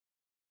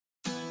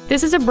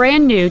This is a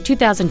brand new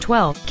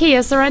 2012 Kia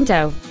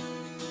Sorento.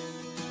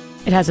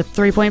 It has a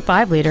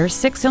 3.5-liter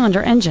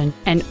six-cylinder engine,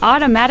 an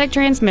automatic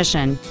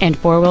transmission, and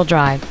four-wheel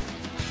drive.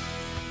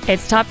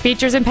 Its top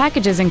features and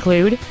packages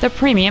include the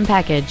Premium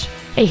Package,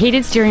 a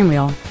heated steering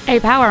wheel,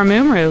 a power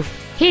moonroof,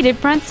 heated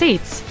front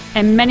seats,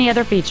 and many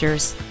other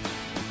features.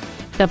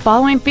 The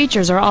following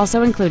features are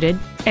also included: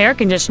 air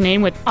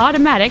conditioning with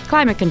automatic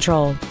climate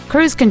control,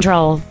 cruise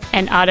control,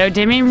 an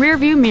auto-dimming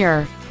rearview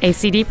mirror, a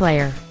CD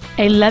player,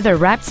 a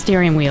leather-wrapped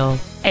steering wheel,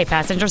 a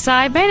passenger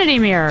side vanity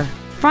mirror,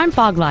 front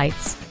fog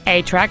lights,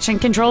 a traction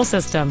control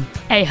system,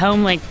 a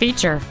home link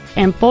feature,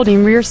 and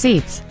folding rear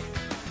seats.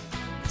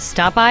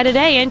 Stop by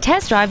today and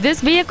test drive this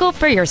vehicle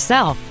for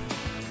yourself.